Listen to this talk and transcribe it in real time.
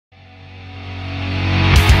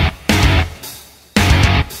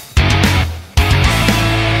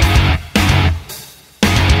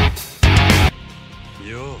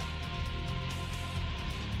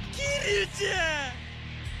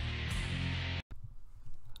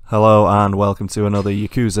Hello and welcome to another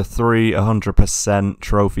Yakuza 3 100%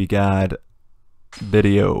 trophy guide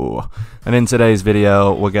video. And in today's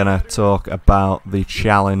video we're going to talk about the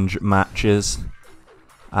challenge matches.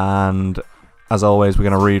 And as always we're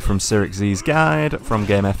going to read from Z's guide from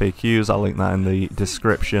Game FAQs. I'll link that in the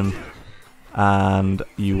description. And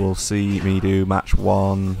you will see me do match 2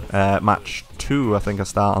 I think I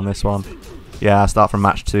start on this one. Yeah, I start from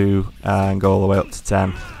match 2 and go all the way up to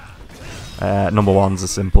 10. Number 1's a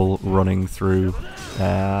simple running through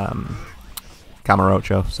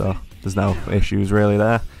Camarocho, so there's no issues really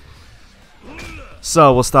there.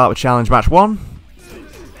 So we'll start with challenge match 1.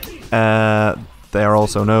 They are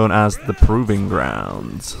also known as the Proving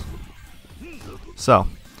Grounds. So,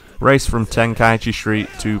 race from Tenkaichi Street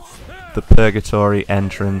to the Purgatory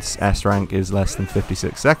entrance. S rank is less than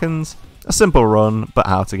 56 seconds. A simple run, but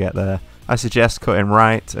how to get there. I suggest cutting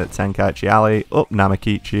right at Tenkaichi Alley, up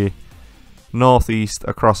Namakichi, northeast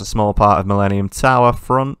across a small part of Millennium Tower,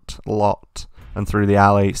 front, lot, and through the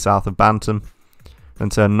alley south of Bantam. Then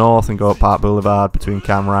turn north and go up Park Boulevard between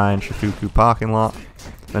Kamrai and Shikuku parking lot.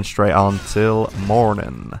 Then straight on till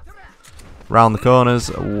morning. Round the corners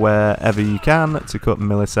wherever you can to cut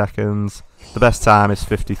milliseconds. The best time is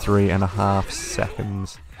 53.5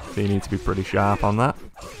 seconds, so you need to be pretty sharp on that.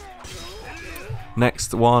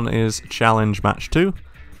 Next one is challenge match 2.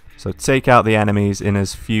 So take out the enemies in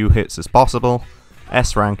as few hits as possible.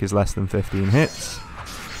 S rank is less than 15 hits.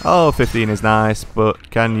 Oh, 15 is nice,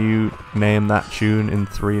 but can you name that tune in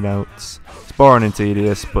 3 notes? It's boring and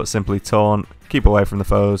tedious, but simply taunt, keep away from the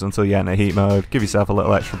foes until you enter heat mode, give yourself a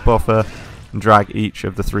little extra buffer, and drag each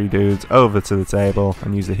of the 3 dudes over to the table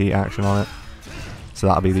and use the heat action on it. So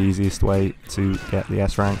that'll be the easiest way to get the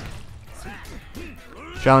S rank.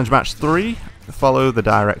 Challenge match 3. Follow the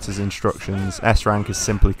director's instructions. S rank is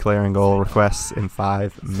simply clearing all requests in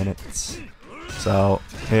 5 minutes. So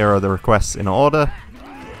here are the requests in order.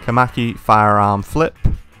 Kamaki firearm flip.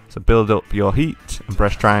 So build up your heat and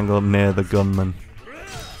press triangle near the gunman.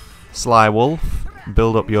 Sly Wolf.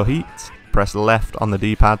 Build up your heat. Press left on the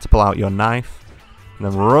D-pad to pull out your knife. And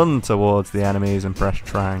then run towards the enemies and press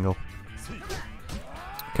triangle.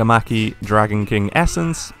 Kamaki Dragon King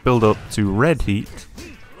Essence. Build up to red heat.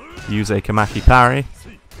 Use a Kamaki parry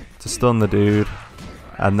to stun the dude,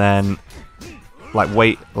 and then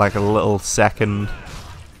wait like a little second,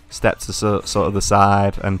 step to sort of the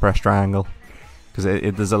side and press triangle, because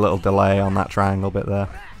there's a little delay on that triangle bit there.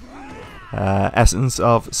 Essence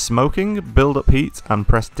of Smoking, build up heat and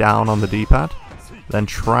press down on the D-pad, then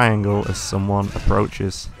triangle as someone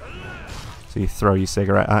approaches. So you throw your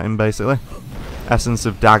cigarette at him basically. Essence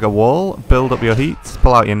of Dagger Wall, build up your heat,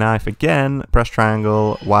 pull out your knife again, press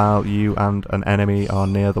triangle while you and an enemy are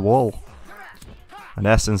near the wall. And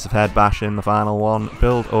Essence of Head Bashing, the final one,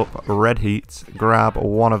 build up red heat, grab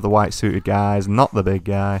one of the white suited guys, not the big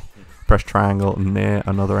guy, press triangle near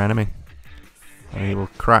another enemy. And he will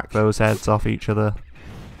crack those heads off each other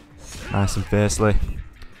nice and fiercely.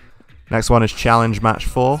 Next one is challenge match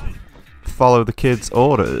 4. Follow the kid's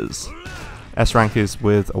orders. S rank is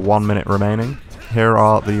with 1 minute remaining. Here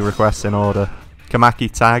are the requests in order.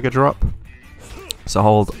 Kamaki Tiger Drop. So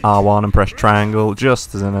hold R1 and press triangle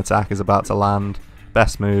just as an attack is about to land.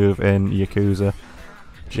 Best move in Yakuza,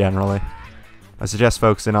 generally. I suggest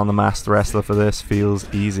focusing on the masked wrestler for this,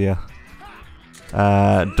 feels easier.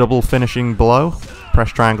 Double finishing blow. Press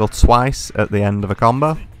triangle twice at the end of a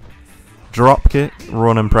combo. Drop kick,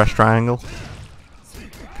 run and press triangle.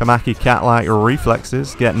 Kamaki cat-like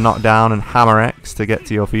reflexes, get knocked down and hammer X to get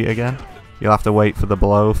to your feet again. You'll have to wait for the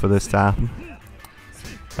blow for this to happen.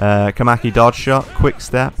 Kamaki dodge shot, quick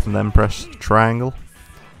step and then press triangle.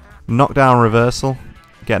 Knockdown reversal,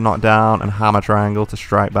 get knocked down and hammer triangle to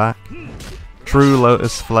strike back. True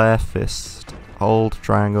Lotus Flare Fist, hold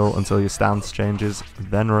triangle until your stance changes,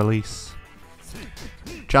 then release.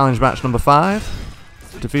 Challenge match number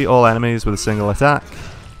 5. Defeat all enemies with a single attack.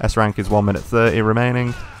 S rank is 1 minute 30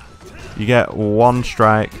 remaining. You get 1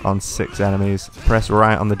 strike on 6 enemies. Press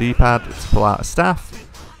right on the D-pad to pull out a staff.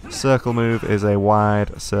 Circle move is a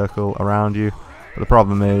wide circle around you, but the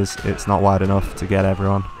problem is it's not wide enough to get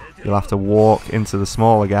everyone. You'll have to walk into the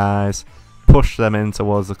smaller guys, push them in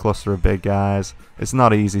towards the cluster of big guys. It's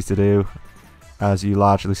not easy to do, as you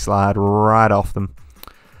largely slide right off them.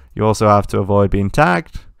 You also have to avoid being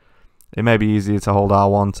tagged. It may be easier to hold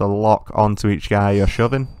R1 to lock onto each guy you're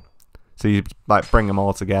shoving. So you bring them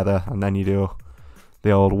all together and then you do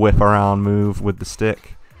the old whip around move with the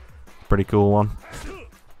stick. Pretty cool one.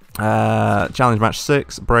 Challenge match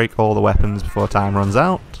 6. Break all the weapons before time runs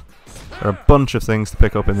out. There are a bunch of things to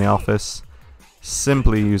pick up in the office.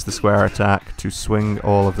 Simply use the square attack to swing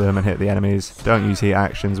all of them and hit the enemies. Don't use heat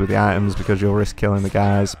actions with the items because you'll risk killing the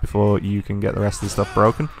guys before you can get the rest of the stuff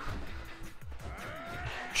broken.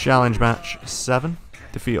 Challenge match 7.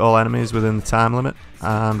 Defeat all enemies within the time limit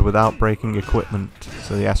and without breaking equipment.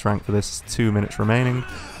 So the S rank for this is 2 minutes remaining.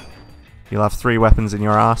 You'll have 3 weapons in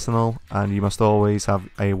your arsenal and you must always have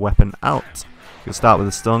a weapon out. You'll start with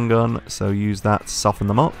a stun gun, so use that to soften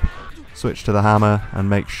them up. Switch to the hammer and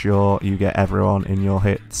make sure you get everyone in your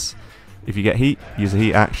hits. If you get heat, use a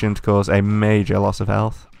heat action to cause a major loss of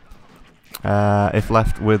health. If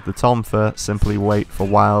left with the tonfa, simply wait for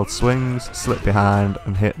wild swings, slip behind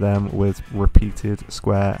and hit them with repeated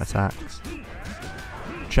square attacks.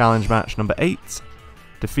 Challenge match number 8.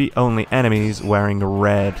 Defeat only enemies wearing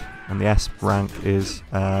red, and the S rank is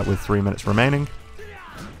with 3 minutes remaining.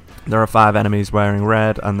 There are 5 enemies wearing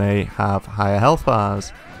red and they have higher health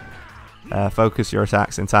bars. Focus your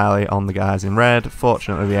attacks entirely on the guys in red.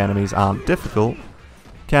 Fortunately, the enemies aren't difficult.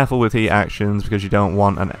 Careful with heat actions because you don't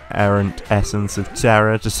want an errant essence of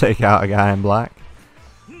terror to take out a guy in black.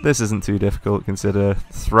 This isn't too difficult. Consider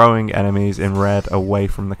throwing enemies in red away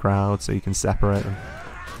from the crowd so you can separate them.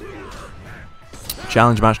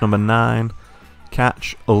 Challenge match number 9.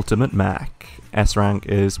 Catch Ultimate Mac. S rank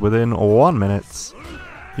is within 1 minute.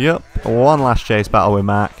 Yup, one last chase battle with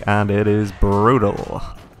Mac and it is brutal.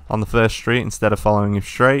 On the first street, instead of following him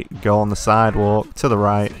straight, go on the sidewalk to the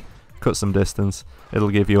right, cut some distance. It'll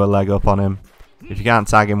give you a leg up on him. If you can't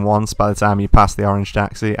tag him once by the time you pass the orange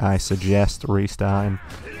taxi, I suggest restarting.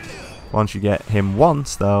 Once you get him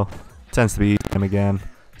once though, it tends to be him again.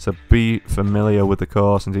 So be familiar with the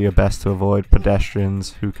course and do your best to avoid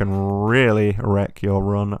pedestrians who can really wreck your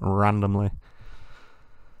run randomly.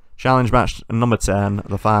 Challenge match number 10,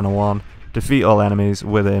 the final one. Defeat all enemies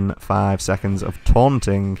within 5 seconds of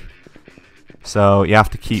taunting. So you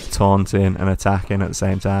have to keep taunting and attacking at the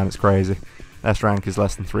same time. It's crazy. S rank is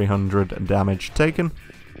less than 300 damage taken.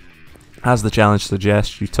 As the challenge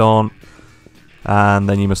suggests, you taunt and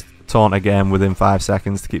then you must taunt again within 5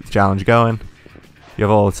 seconds to keep the challenge going. You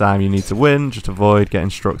have all the time you need to win. Just avoid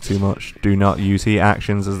getting struck too much. Do not use heat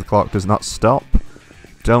actions as the clock does not stop.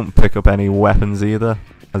 Don't pick up any weapons either,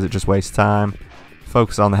 as it just wastes time.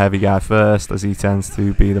 Focus on the heavy guy first, as he tends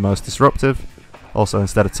to be the most disruptive. Also,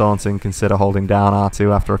 instead of taunting, consider holding down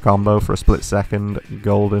R2 after a combo for a split second.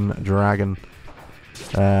 Golden Dragon.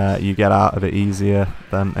 You get out of it easier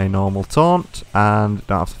than a normal taunt, and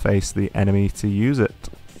don't have to face the enemy to use it.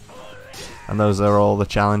 And those are all the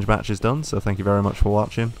challenge matches done, so thank you very much for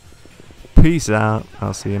watching. Peace out,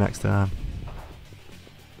 I'll see you next time.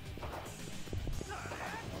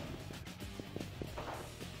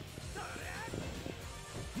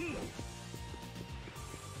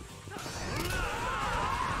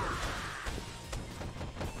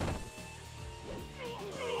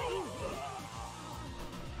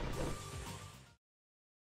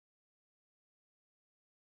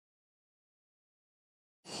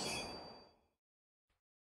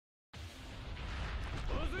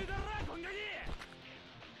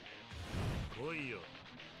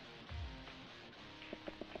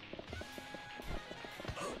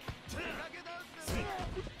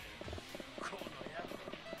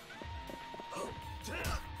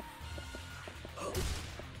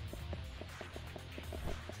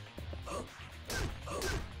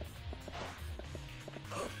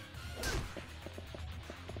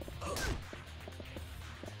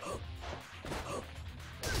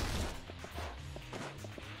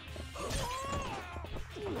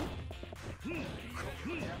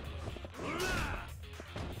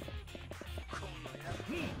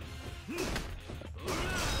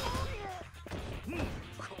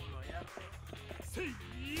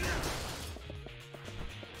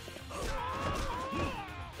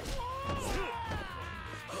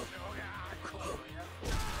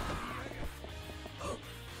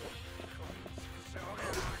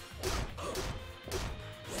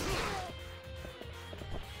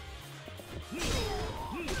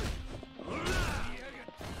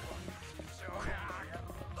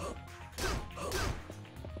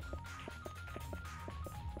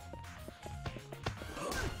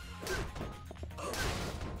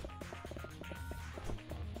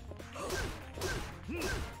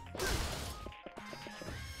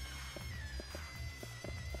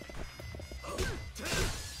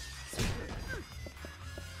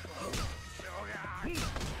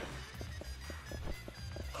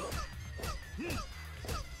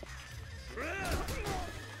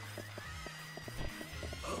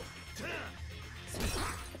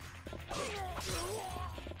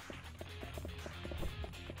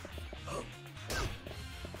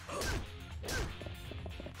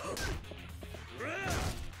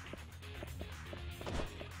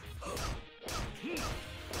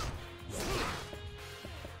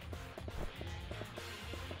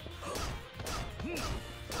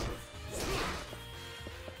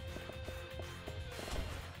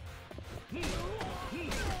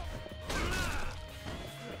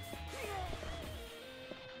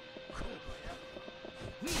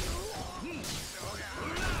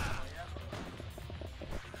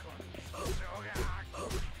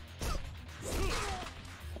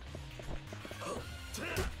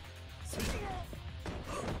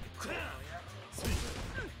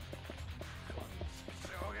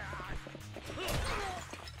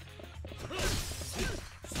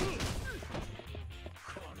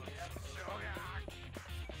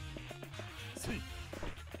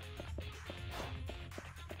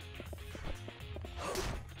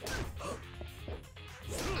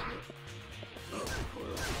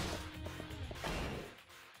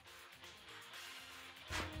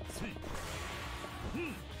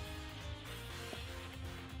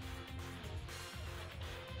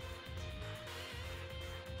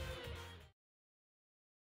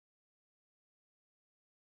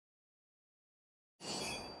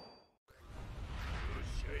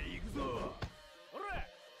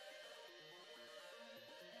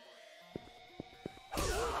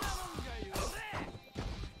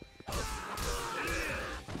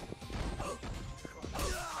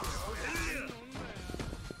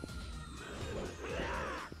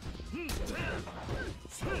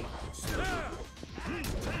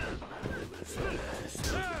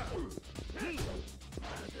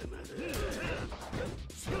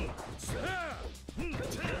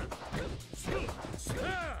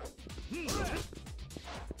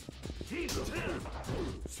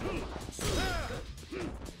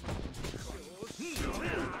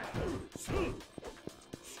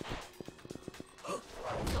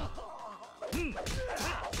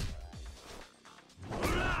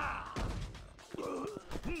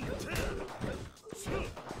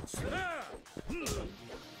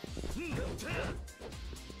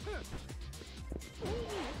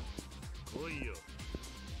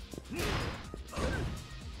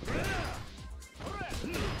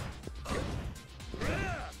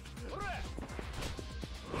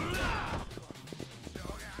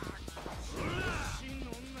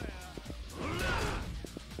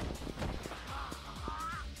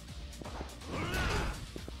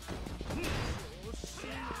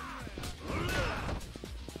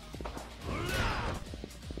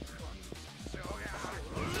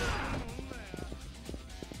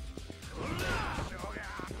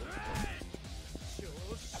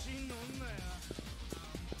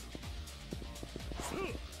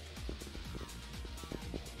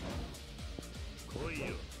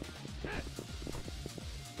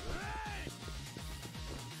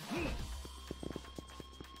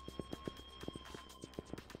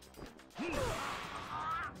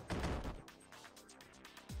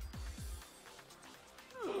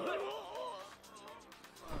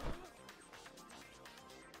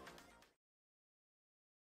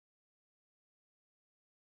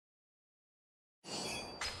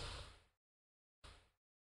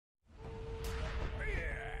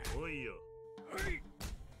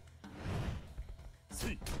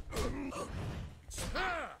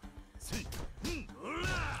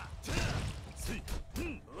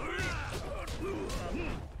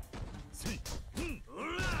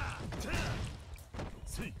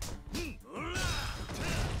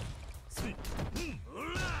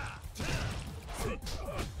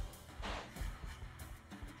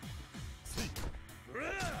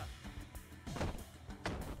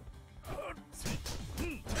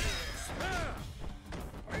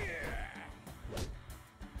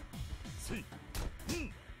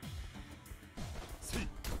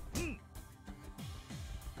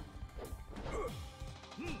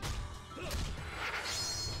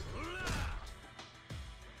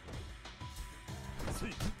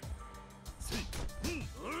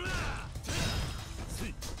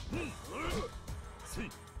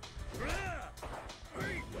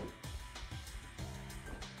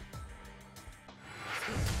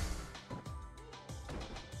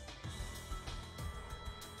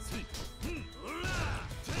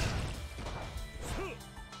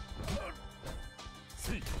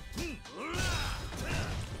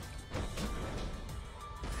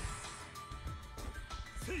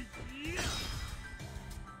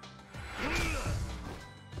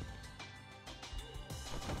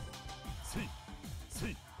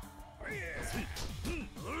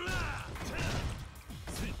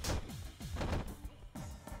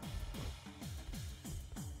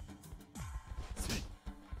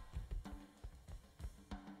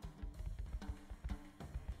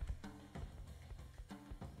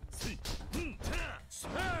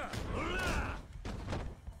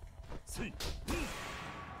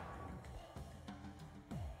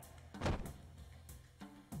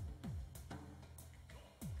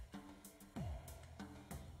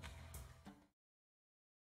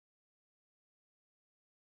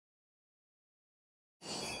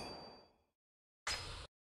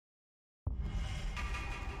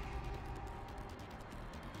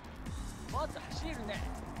 まず走るね。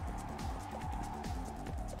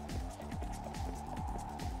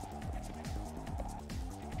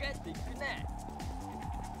帰っていくね。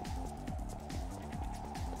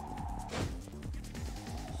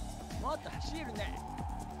もっと走るね。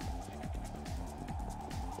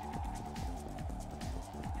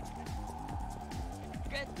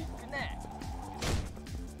帰っていくね。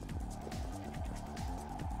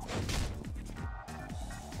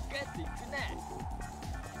帰っていくね。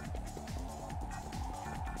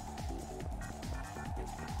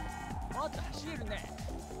もっと走るね。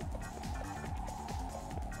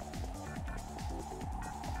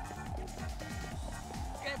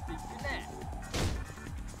帰っていくね。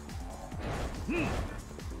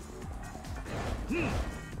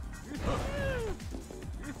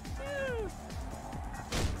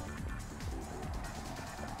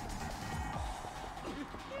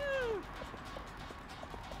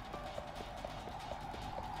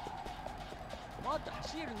もっと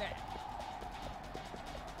走るね。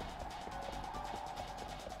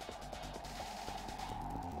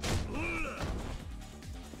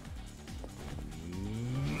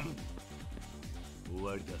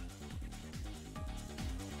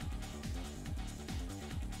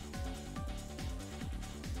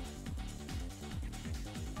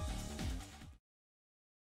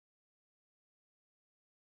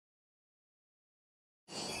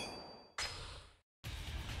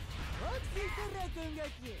撃